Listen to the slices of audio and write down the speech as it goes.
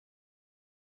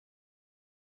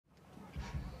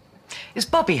Is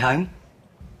Bobby home?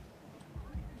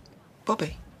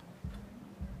 Bobby?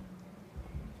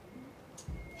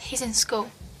 He's in school.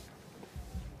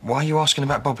 Why are you asking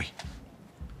about Bobby?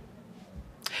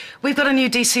 We've got a new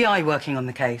DCI working on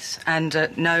the case.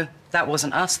 And no, that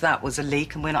wasn't us. That was a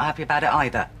leak, and we're not happy about it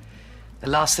either. The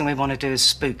last thing we want to do is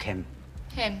spook him.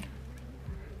 Him?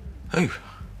 Who?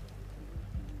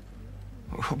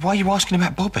 Why are you asking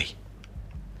about Bobby?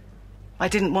 I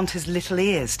didn't want his little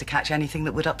ears to catch anything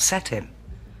that would upset him.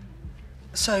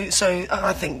 So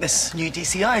I think this new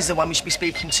DCI is the one we should be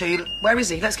speaking to. Where is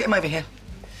he? Let's get him over here.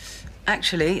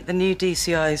 Actually, the new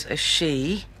DCI's a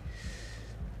she.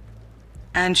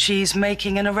 And she's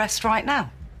making an arrest right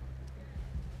now.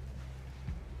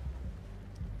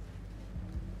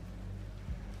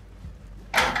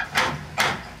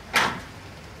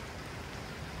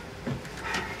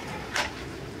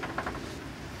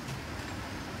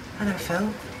 Hello,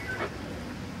 Phil.